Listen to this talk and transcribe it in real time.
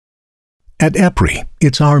At EPRI,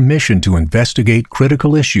 it's our mission to investigate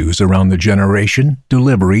critical issues around the generation,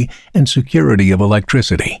 delivery, and security of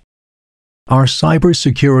electricity. Our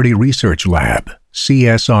Cybersecurity Research Lab,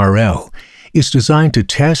 CSRL, is designed to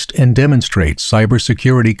test and demonstrate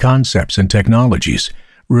cybersecurity concepts and technologies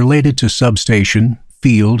related to substation,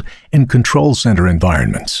 field, and control center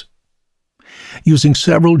environments. Using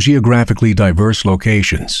several geographically diverse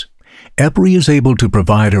locations, EPRI is able to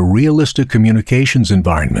provide a realistic communications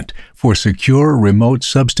environment for secure remote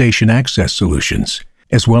substation access solutions,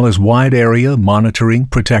 as well as wide area monitoring,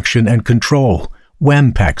 protection, and control,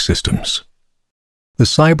 WAMPAC systems. The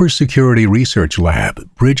Cybersecurity Research Lab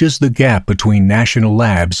bridges the gap between national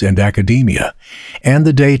labs and academia and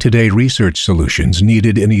the day-to-day research solutions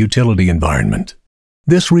needed in a utility environment.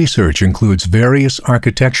 This research includes various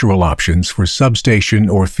architectural options for substation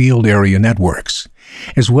or field area networks,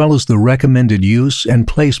 as well as the recommended use and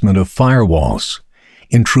placement of firewalls,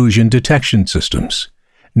 intrusion detection systems,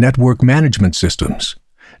 network management systems,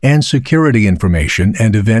 and security information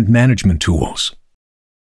and event management tools.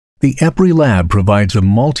 The EPRI Lab provides a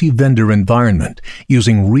multi-vendor environment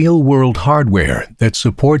using real-world hardware that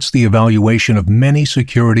supports the evaluation of many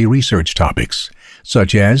security research topics,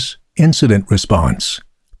 such as incident response,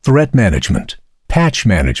 threat management, patch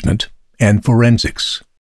management, and forensics.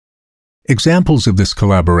 Examples of this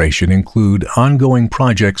collaboration include ongoing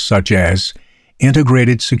projects such as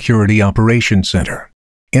Integrated Security Operations Center,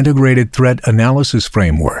 Integrated Threat Analysis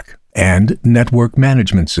Framework, and Network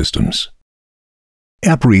Management Systems.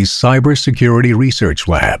 EPRI's Cybersecurity Research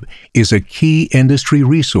Lab is a key industry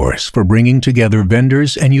resource for bringing together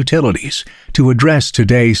vendors and utilities to address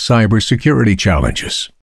today's cybersecurity challenges.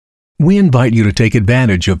 We invite you to take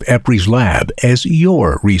advantage of EPRI's lab as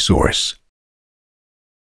your resource.